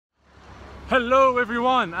Hello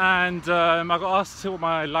everyone, and I got asked to see what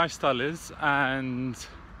my lifestyle is, and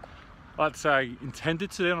like I say, I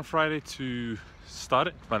intended today on a Friday to start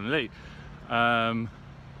it, running late. But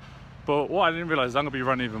what I didn't realise is I'm going to be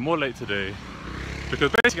running even more late today,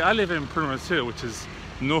 because basically I live in Primrose Hill, which is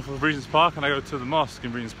north of Regent's Park, and I go to the Mosque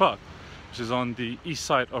in Regent's Park, which is on the east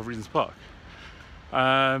side of Regent's Park.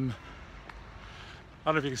 I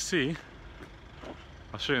don't know if you can see,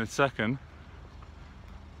 I'll show you in a second.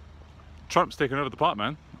 Trump's taken over the park,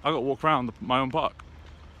 man. I got to walk around my own park.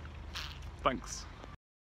 Thanks.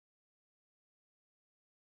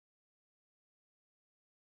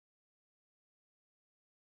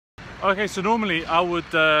 Okay, so normally I would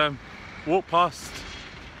walk past,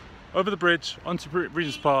 over the bridge, onto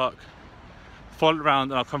Regent's Park, follow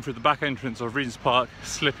around, and I'll come through the back entrance of Regent's Park,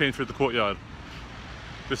 slip in through the courtyard.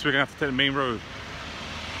 This week I have to take the main road.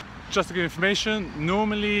 Just to give information,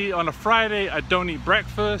 normally on a Friday I don't eat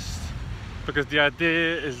breakfast, because the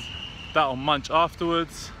idea is that I'll munch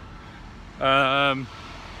afterwards. Hold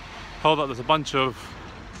up, there's a bunch of...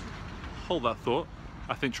 Hold that thought.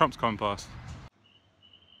 I think Trump's coming past.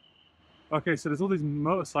 Okay, so there's all these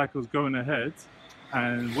motorcycles going ahead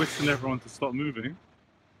and whistling everyone to stop moving.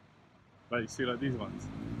 Like you see, like these ones.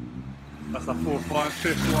 That's the fourth one,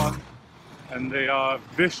 fifth one. And they are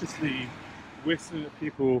viciously whistling at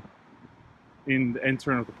people in the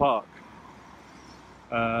entering of the park.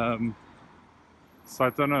 So I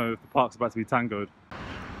don't know if the park's about to be tangoed.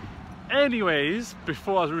 Anyways,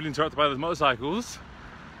 before I was really interrupted by those motorcycles,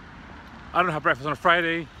 I don't have breakfast on a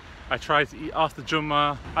Friday. I tried to eat after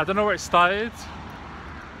Jummah. I don't know where it started,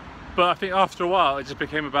 but I think after a while it just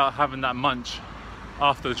became about having that munch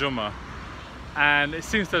after the Jummah. And it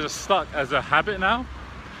seems to have just stuck as a habit now.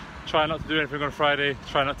 Try not to do anything on a Friday,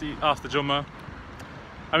 try not to eat after Jummah.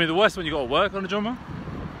 I mean, the worst when you got to work on the Jummah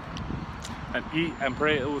and eat and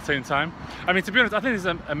pray at all the same time. I mean, to be honest, I think it's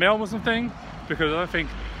a male Muslim thing, because I don't think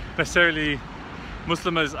necessarily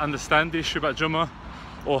Muslims understand the issue about Jummah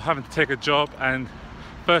or having to take a job, and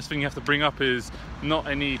first thing you have to bring up is not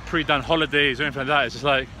any pre-done holidays or anything like that. It's just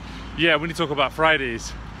like, yeah, when you talk about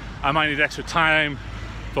Fridays, I might need extra time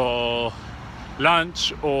for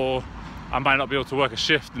lunch, or I might not be able to work a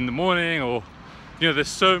shift in the morning, or, you know, there's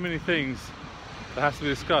so many things that has to be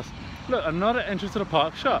discussed. Look, another entrance to the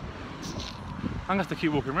park shut. I'm gonna have to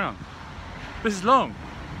keep walking around. This is long.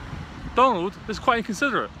 Donald, this is quite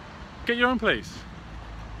inconsiderate. Get your own place.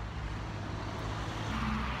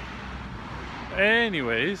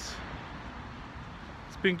 Anyways,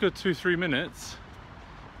 it's been good 2-3 minutes.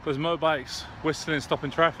 Those motorbikes whistling,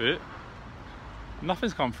 stopping traffic.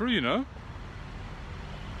 Nothing's come through, you know.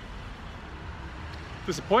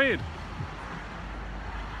 Disappointed.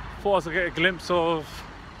 Thought I was gonna get a glimpse of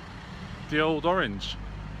the old orange.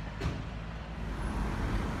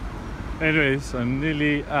 Anyways, I'm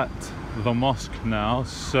nearly at the mosque now,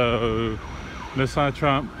 so let's sign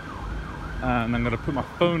Trump, and I'm gonna put my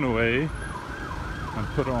phone away and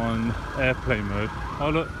put it on airplane mode.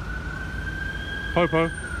 Oh look, Popo.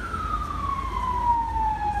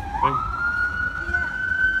 Hey.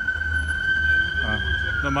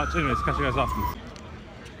 Not much. Anyways, catch you guys after.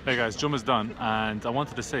 Hey guys, Jummah's done, and I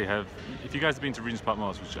wanted to say, if you guys have been to Regent's Park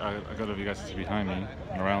Mosque, which I got of you guys to see behind me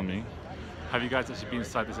and around me, have you guys actually been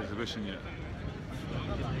inside this exhibition yet?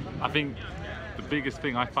 I think the biggest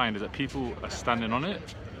thing I find is that people are standing on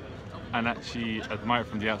it and actually admire it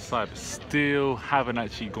from the outside, but still haven't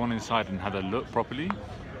actually gone inside and had a look properly.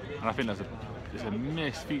 And I think it's a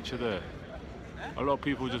missed feature there. A lot of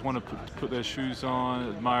people just want to put their shoes on,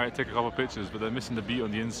 admire it, take a couple of pictures, but they're missing the beat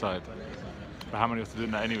on the inside. But how many of us are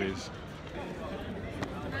doing that anyways?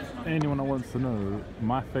 Anyone that wants to know,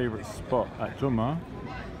 my favourite spot at Jummah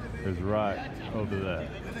is right over there.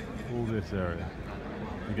 All this area.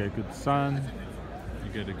 You get a good sun,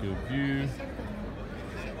 you get a good view.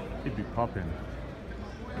 It'd be popping.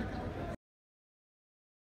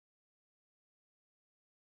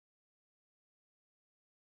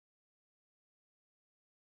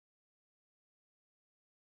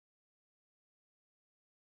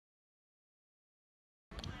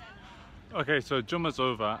 Okay, so Jummah's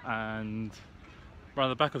over, and around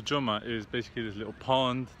the back of Jummah is basically this little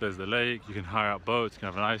pond. There's the lake, you can hire out boats, you can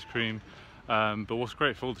have an ice cream. But what's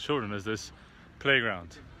great for all the children is this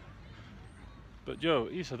playground. But yo,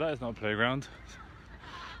 Isa, that is not a playground.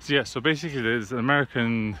 So yeah, so basically there's an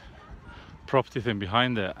American property thing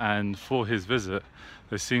behind it, and for his visit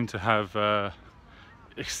they seem to have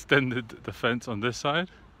extended the fence on this side.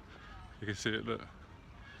 You can see it, look,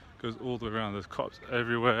 it goes all the way around. There's cops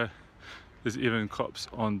everywhere. There's even cops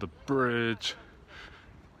on the bridge.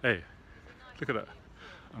 Hey, look at that.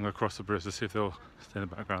 I'm gonna cross the bridge to see if they'll stay in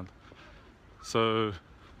the background. So,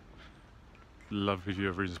 lovely view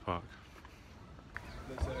of Regent's Park.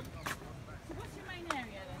 There's So what's your main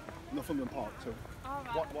area then? Northumberland Park, so Oh,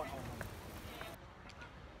 right. what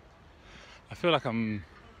I feel like I'm...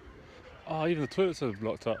 Oh, even the toilets are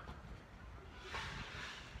blocked up.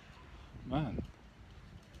 Man.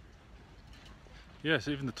 Yes,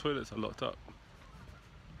 even the toilets are locked up.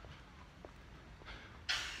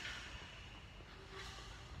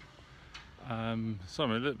 So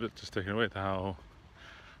I'm a little bit just taken away to how...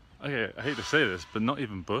 Okay, I hate to say this, but not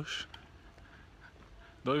even Bush.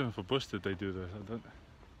 Not even for Bush did they do this. I don't...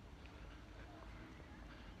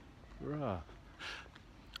 Rah.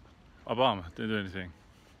 Obama didn't do anything.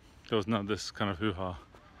 There was none of this kind of hoo-ha.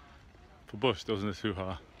 For Bush, there wasn't this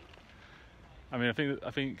hoo-ha. I mean,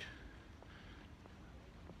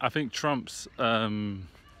 I think Trump's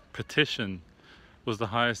petition was the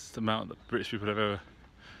highest amount that British people have ever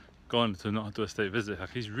gone to not do a state visit.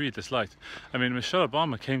 Like, he's really disliked. I mean, Michelle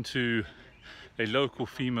Obama came to a local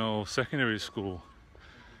female secondary school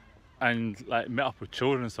and like met up with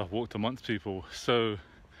children and stuff, walked amongst people. So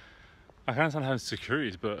I can understand having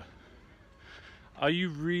securities, but are you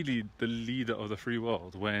really the leader of the free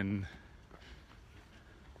world when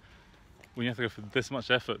you have to go for this much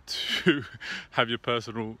effort to have your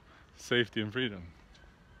personal safety and freedom?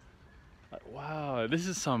 Like, wow, this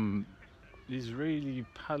is some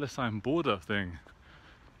Israeli-Palestine border thing.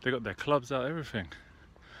 They got their clubs out, everything.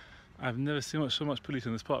 I've never seen so much police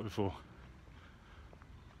in this park before.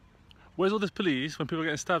 Where's all this police when people are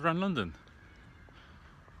getting stabbed around London?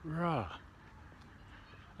 Rah.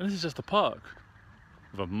 And this is just a park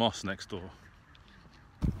with a mosque next door.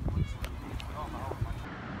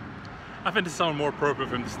 I think this is somewhere more appropriate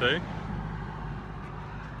for him to stay.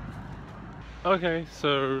 Okay,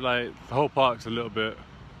 so like the whole park's a little bit,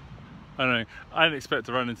 I don't know, I didn't expect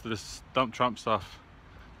to run into this dump Trump stuff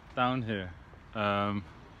down here.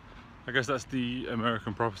 I guess that's the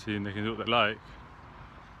American property and they can do what they like.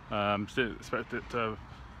 Didn't expect it to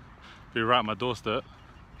be right on my doorstep.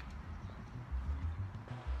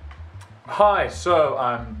 Hi, so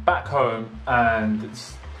I'm back home and it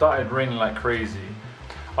started raining like crazy.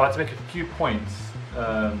 I'd like to make a few points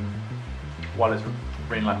while it's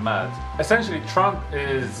raining like mad. Essentially, Trump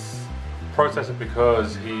is protesting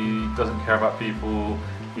because he doesn't care about people.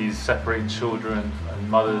 He's separating children and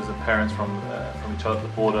mothers and parents from each other at the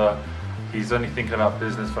border. He's only thinking about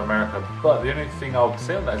business for America. But the only thing I would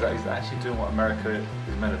say on that is that he's actually doing what America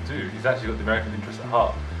is meant to do. He's actually got the American interest at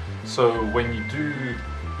heart. So when you do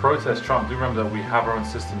protest Trump, do remember that we have our own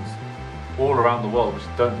systems all around the world which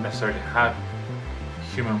don't necessarily have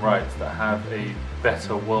human rights, that have a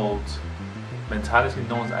better world mentality.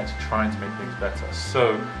 No one's actually trying to make things better.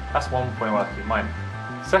 So that's one point I want to keep in mind.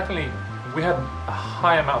 Secondly, we had a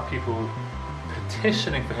high amount of people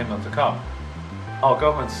petitioning for him not to come. Our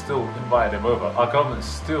government still invited him over. Our government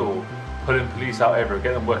still putting police out everywhere,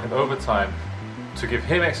 getting them working overtime to give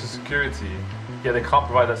him extra security, yet they can't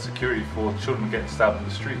provide that security for children getting stabbed in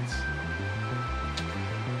the streets.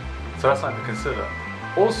 So that's something to consider.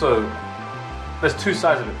 Also, there's two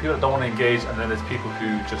sides of it. People that don't want to engage, and then there's people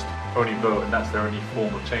who just only vote and that's their only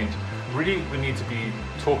form of change. Really, we need to be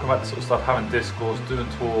talking about this sort of stuff, having discourse, doing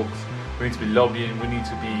talks. We need to be lobbying. We need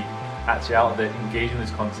to be actually out there engaging in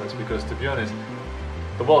this concept, because to be honest,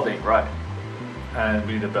 the world ain't right and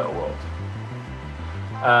we need a better world.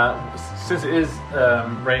 Since it is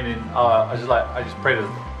raining, I just pray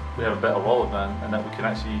that we have a better world, man, and that we can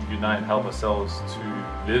actually unite and help ourselves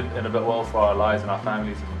to live in a better world for our lives and our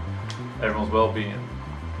families and everyone's well-being.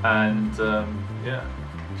 And yeah,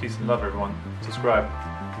 peace and love, everyone. Subscribe.